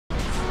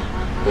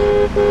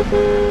I'm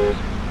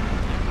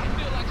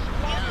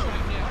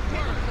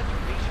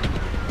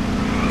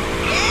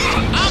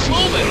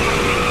moving.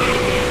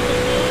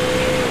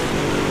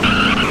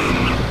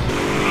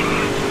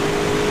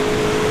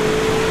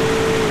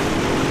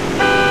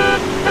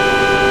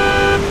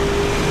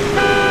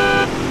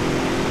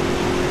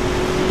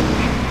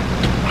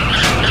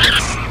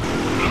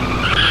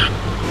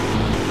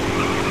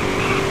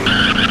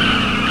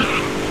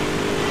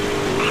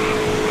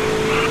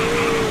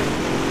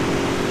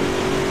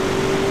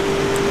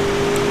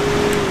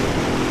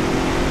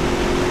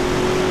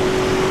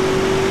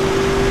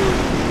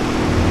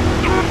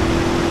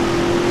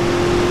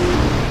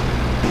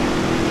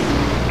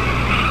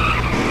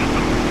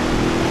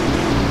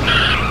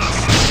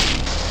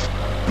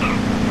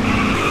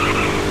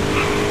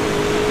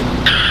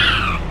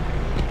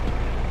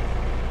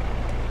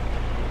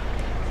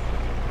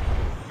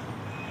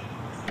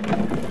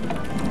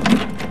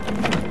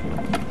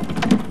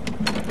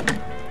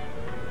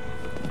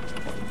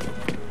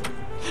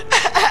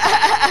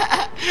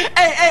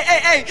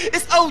 Hey,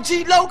 it's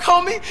OG Loc,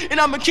 homie, and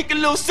I'ma kick a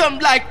little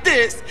something like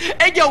this.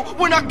 Hey, yo,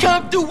 when I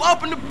come through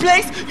up in the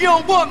place, you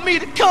don't want me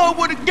to come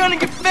with a gun in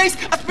your face.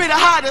 I spit it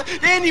hotter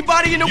than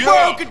anybody in the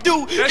world could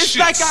do. That it's shit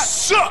like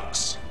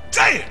sucks.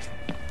 Damn.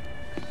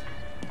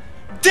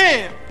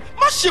 Damn,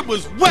 my shit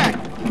was whack.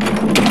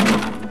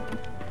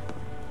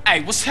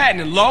 Hey, what's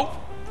happening, Lo?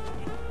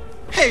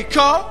 Hey,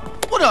 Carl,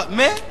 what up,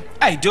 man?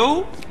 Hey,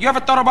 dude, you ever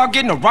thought about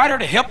getting a writer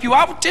to help you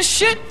out with this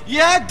shit?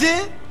 Yeah, I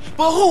did.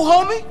 But who,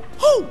 homie?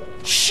 Who?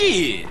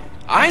 Shit,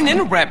 I ain't in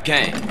the rap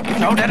game. You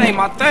know, that ain't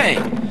my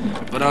thing.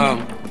 But,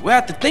 we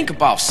have to think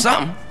about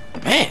something.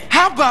 Man.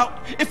 How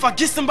about if I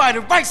get somebody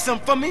to write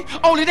something for me,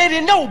 only they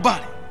didn't know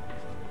about it?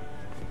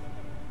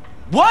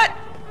 What?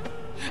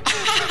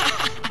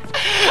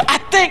 I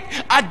think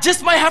I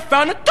just might have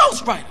found a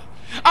ghostwriter.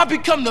 I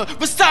become the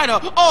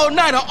reciter,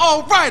 all-nighter,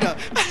 all-writer.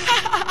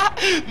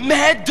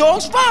 Mad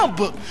Dog's rhyme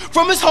book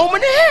from his home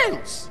in the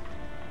hills.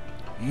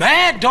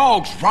 Mad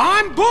Dog's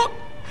rhyme book?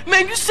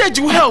 Man, you said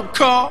you helped,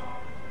 Carl.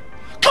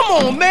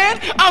 Come on, man.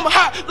 I'm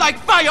hot like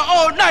fire,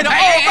 all-nighter,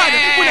 all-writer.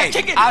 When I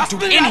kick it, I'll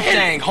do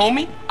anything,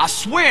 homie. I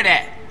swear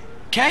that.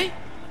 Okay?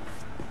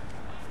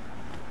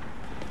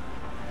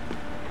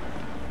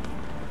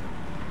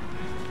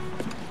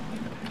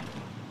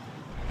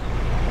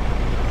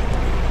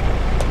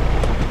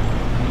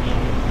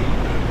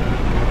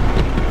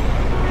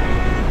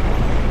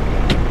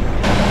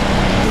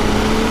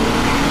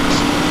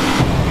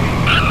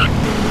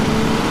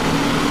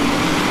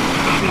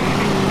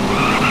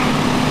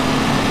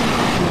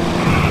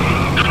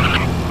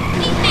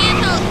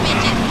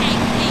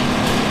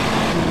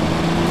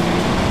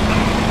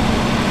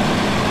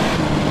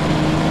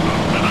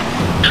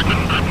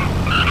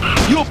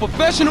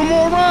 Professional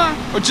moron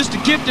or just a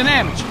gifted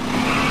amateur?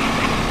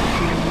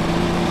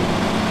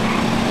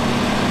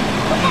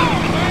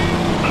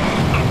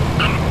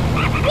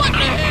 What the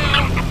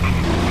hell?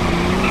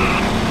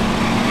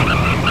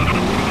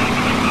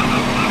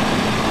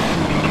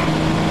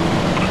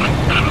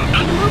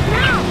 Move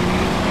now.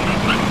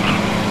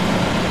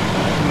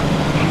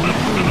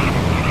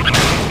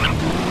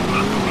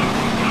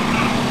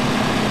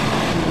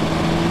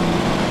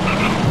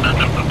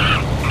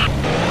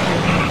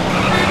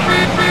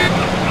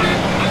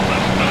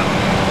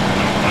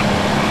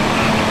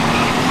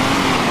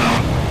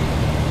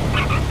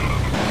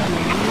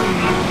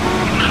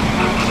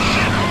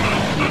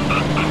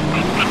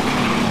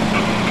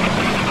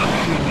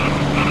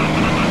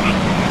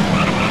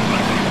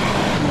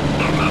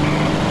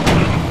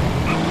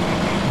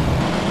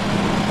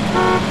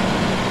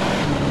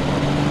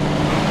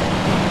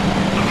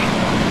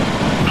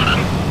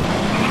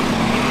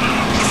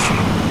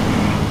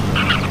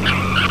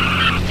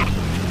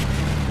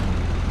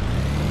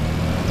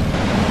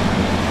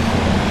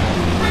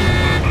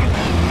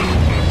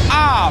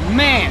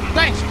 Man,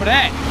 thanks for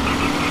that.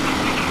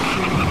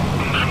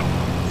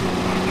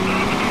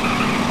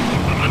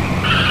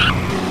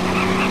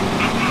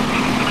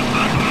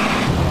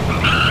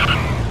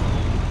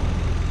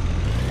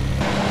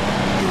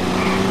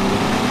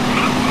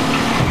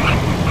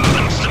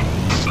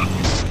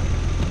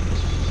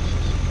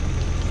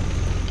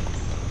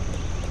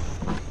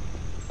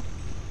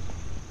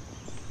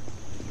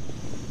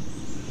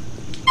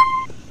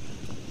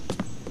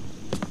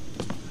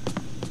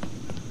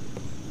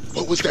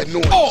 What was that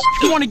noise? Oh,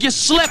 you wanna get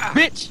slept,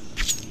 bitch?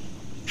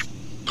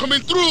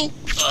 Coming through.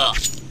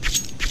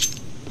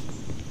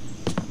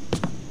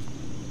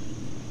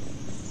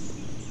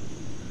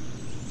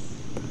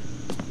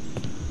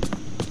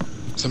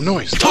 Some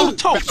noise. Toe,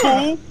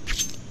 fool.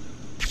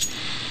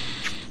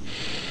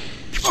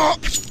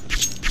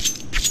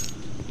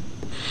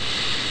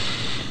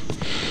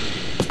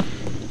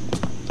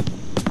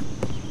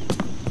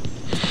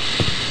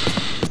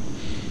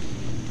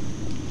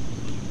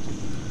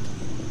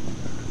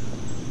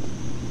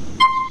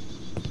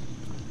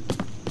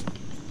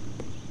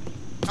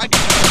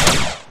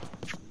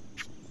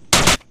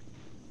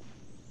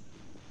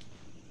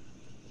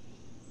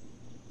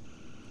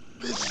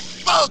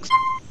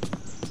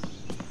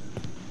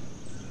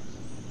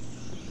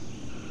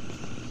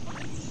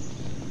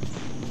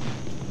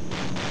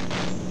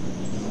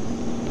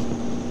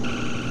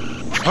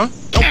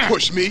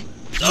 push me.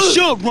 You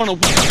should run away.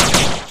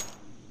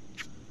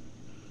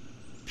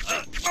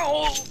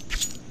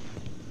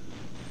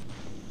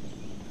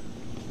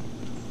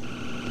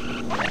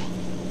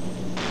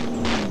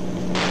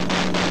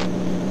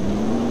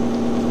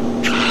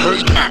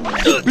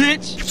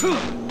 Bitch!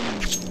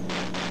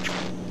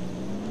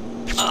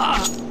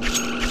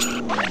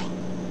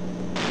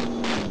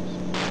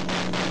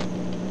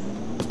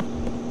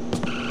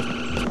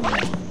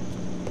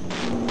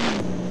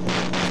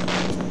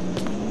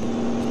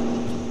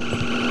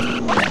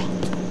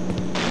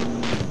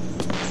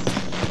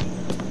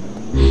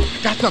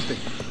 Got something.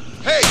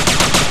 Hey!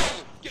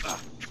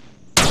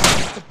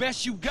 That's the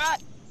best you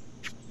got?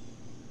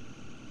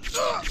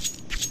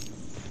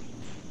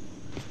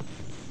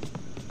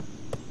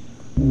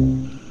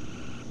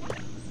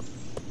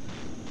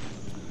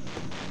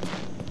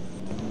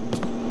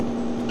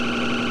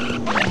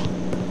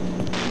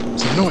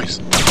 Some noise.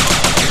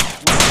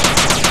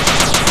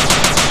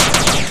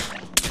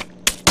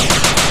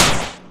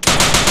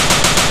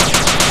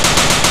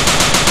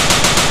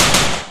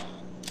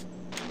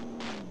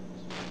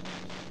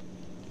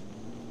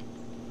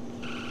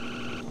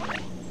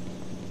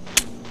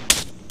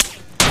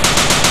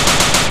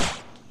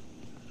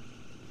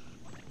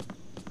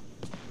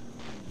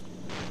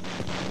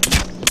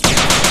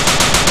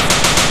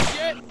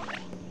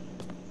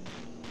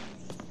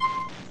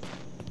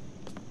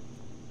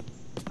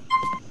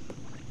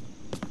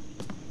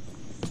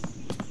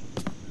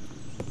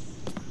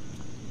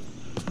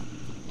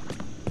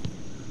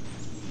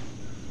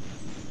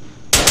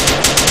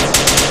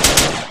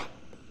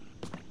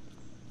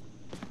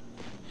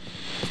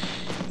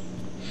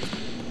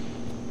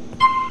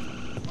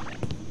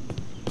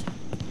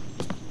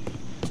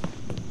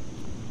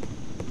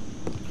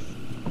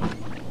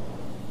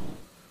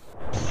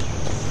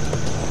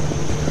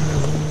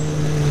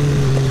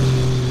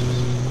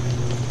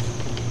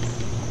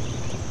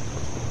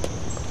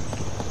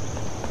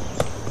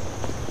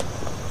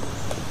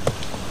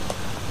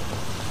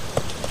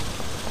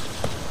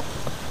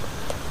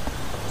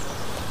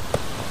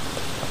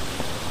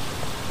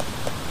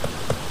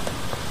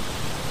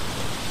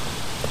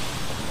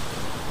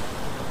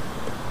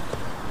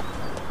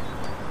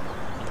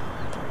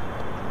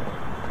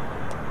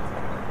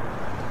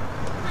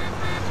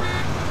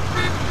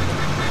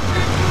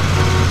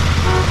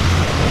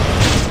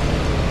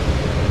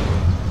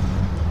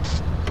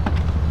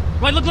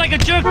 Do I look like a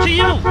jerk to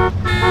you?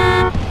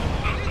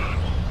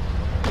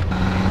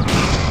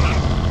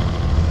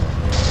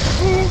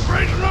 Who's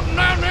racing up and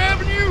down the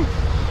avenue?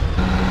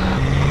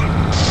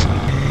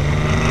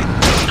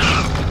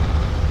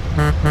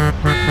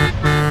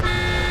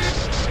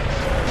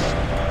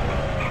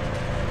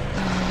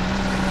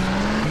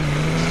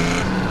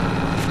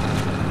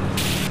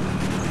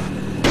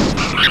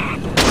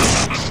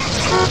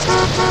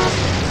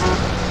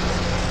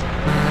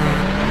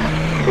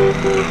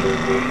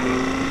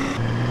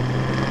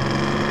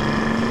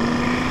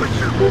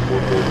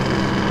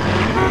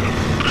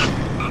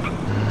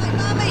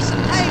 Buy me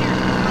some taters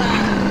for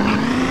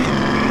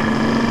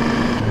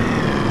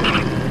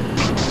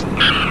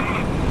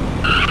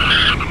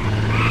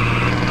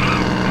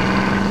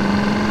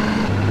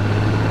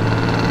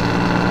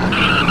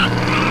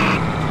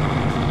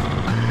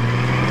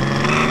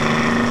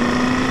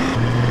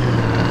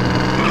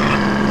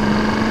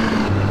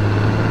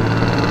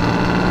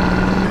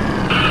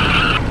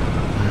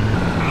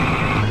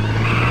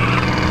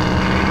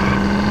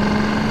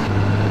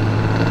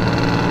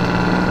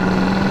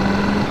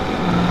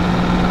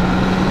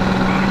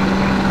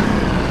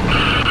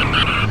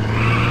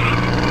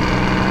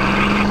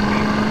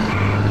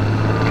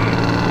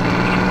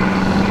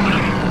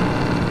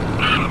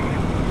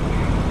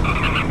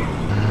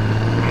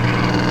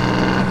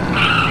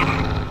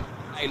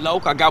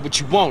Loke, I got what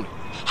you wanted.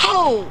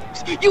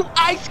 Holmes, you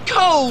ice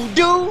cold,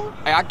 dude.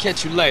 Hey, I'll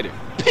catch you later.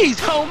 Peace,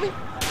 homie.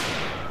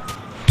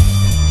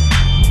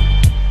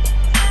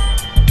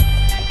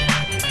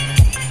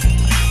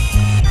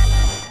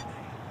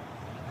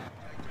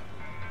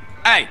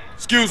 Hey,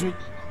 excuse me.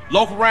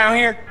 Loke around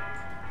here?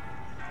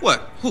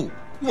 What? Who?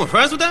 You want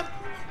friends with that?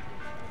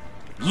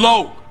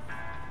 Loke.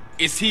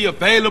 Is he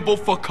available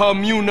for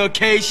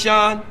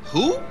communication?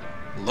 Who?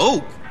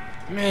 Loke.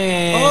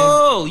 Man.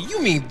 Oh,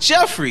 you mean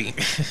Jeffrey.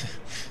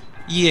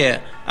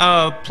 Yeah,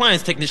 our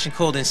appliance technician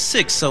called in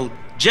sick, so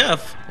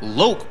Jeff,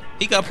 Loke,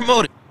 he got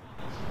promoted.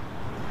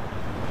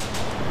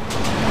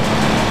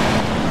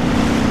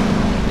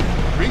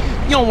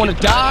 You don't want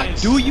to die,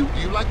 do you? Do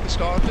you like the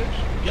starfish?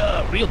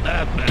 Yeah, real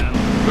bad, man.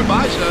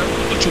 Goodbye, sir.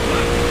 What you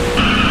like?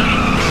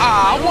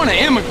 I want to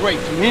immigrate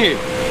from here.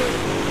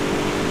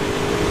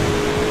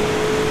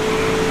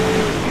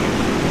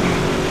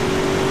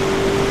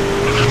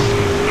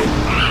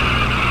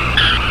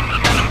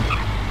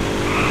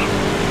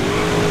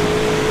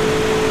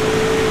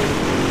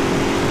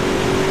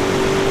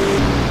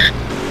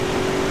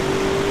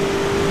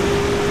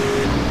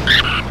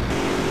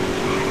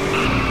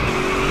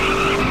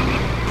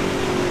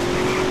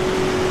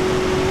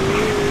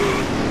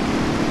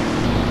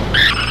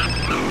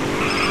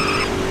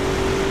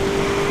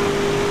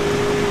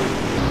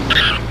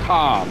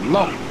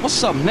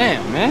 what's up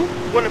now, man?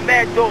 One of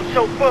Mad Dog's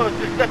chauffeurs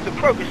just left the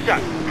burger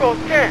shop across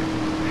town.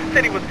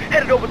 Said he was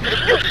headed over to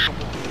the music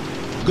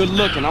award. Good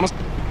looking. I'm a...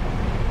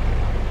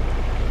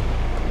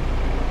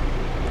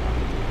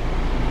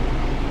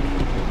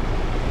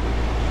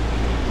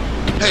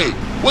 Hey,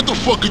 what the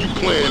fuck are you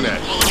playing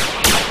at?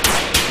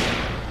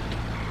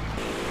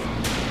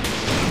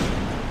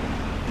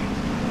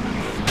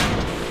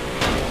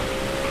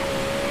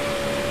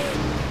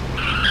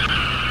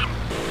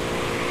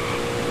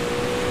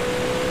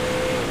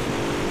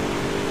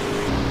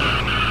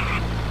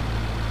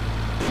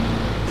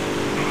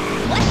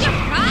 What's your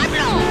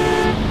problem?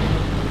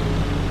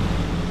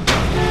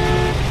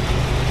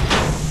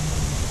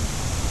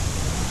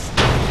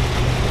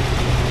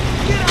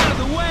 Get out of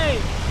the way!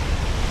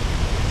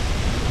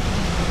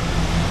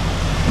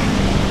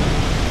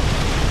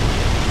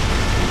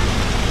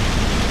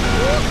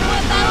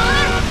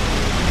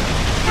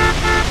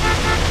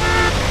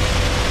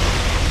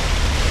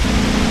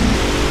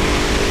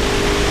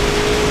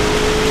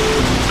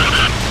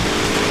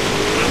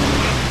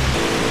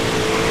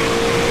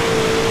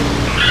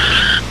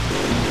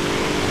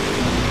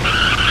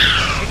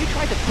 Have you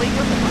tried to play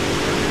with him?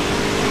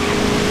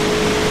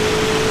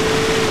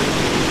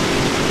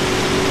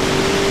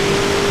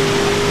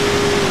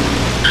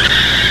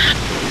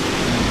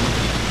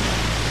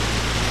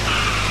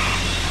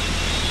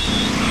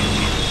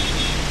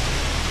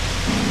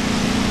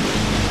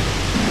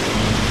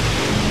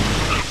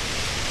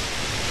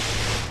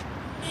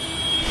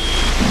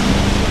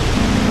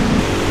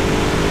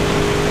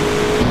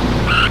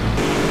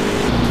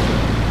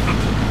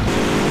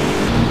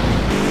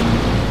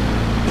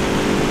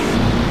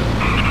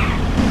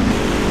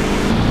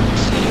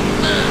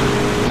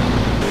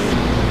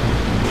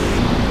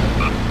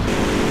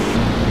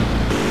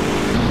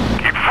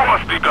 Keep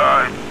frosty,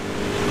 guys.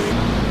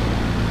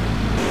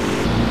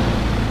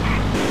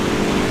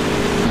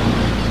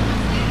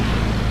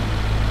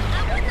 I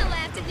wouldn't have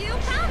laughed at you,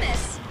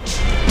 promise.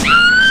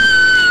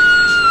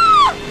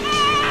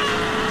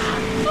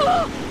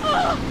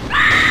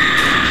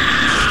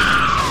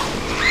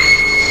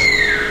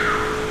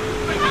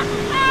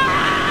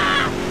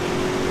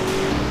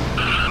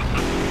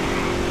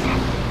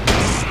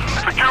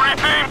 Security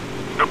team,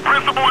 the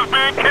principal is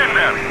being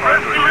kidnapped.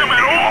 Rescue him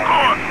at all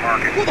costs.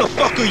 Who the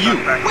fuck are you?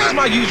 Where's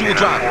my usual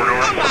driver?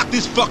 Unlock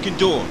this fucking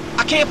door.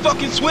 I can't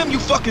fucking swim, you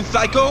fucking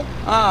psycho.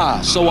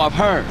 Ah, so I've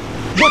heard.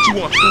 What you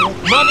want, fool?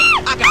 Money?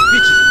 I got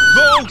bitches.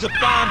 Loads of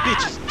fine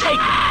bitches. Take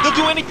them. They'll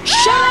do anything.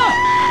 Shut up!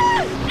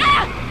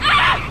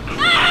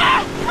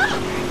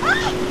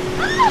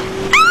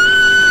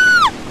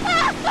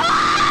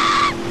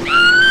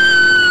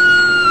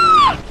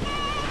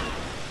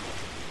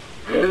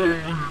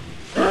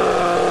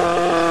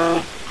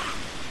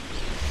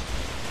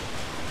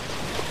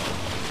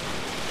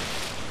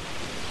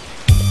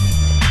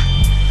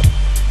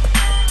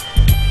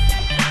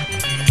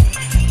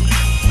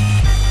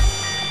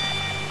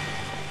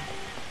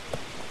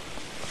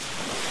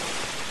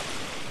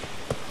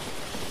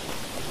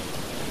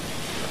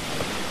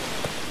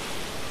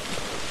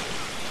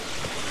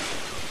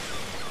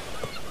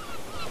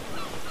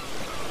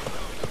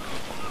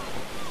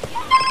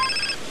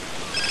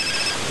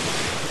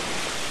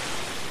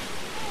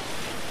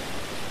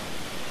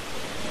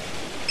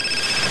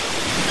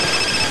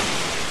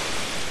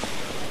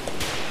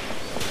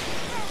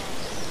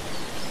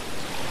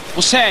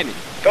 What's happening?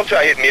 Don't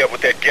try hitting me up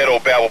with that ghetto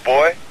babble,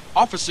 boy.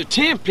 Officer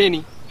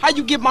Tenpenny, how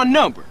you get my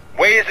number?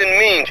 Ways and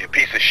means, you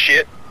piece of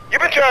shit. You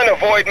been trying to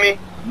avoid me?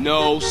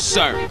 No,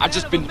 sir. I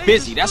just been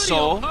busy, that's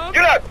all.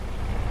 You're not...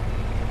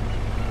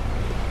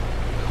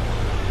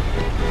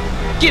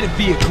 Get a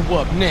vehicle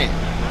up now.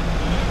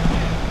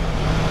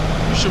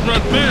 You should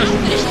run fast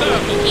when you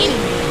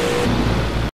stop.